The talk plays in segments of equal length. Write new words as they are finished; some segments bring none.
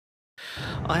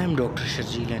I am Dr.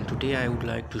 Sharjeel and today I would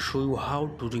like to show you how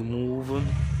to remove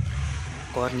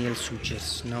corneal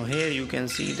sutures. Now here you can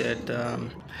see that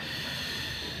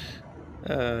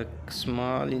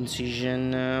small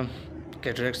incision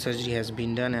cataract surgery has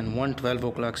been done and 112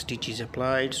 o'clock stitch is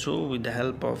applied. So with the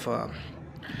help of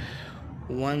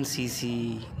 1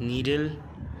 cc needle,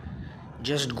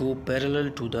 just go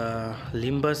parallel to the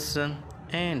limbus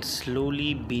and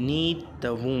slowly beneath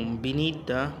the womb, beneath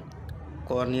the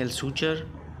corneal suture,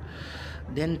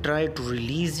 then try to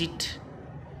release it,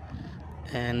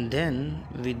 and then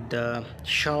with the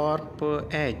sharp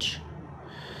edge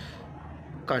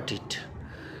cut it.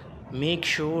 Make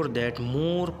sure that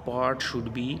more part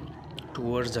should be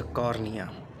towards the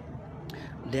cornea,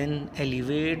 then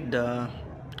elevate the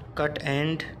cut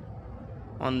end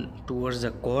on towards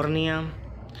the cornea,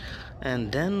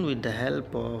 and then with the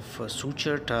help of a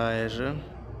suture tire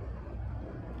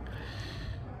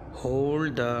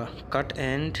hold the cut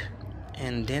end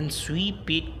and then sweep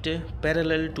it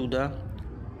parallel to the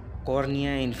cornea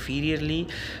inferiorly.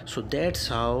 So that's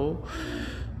how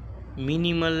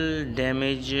minimal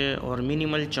damage or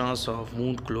minimal chance of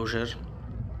wound closure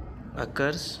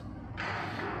occurs.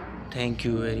 Thank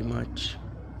you very much.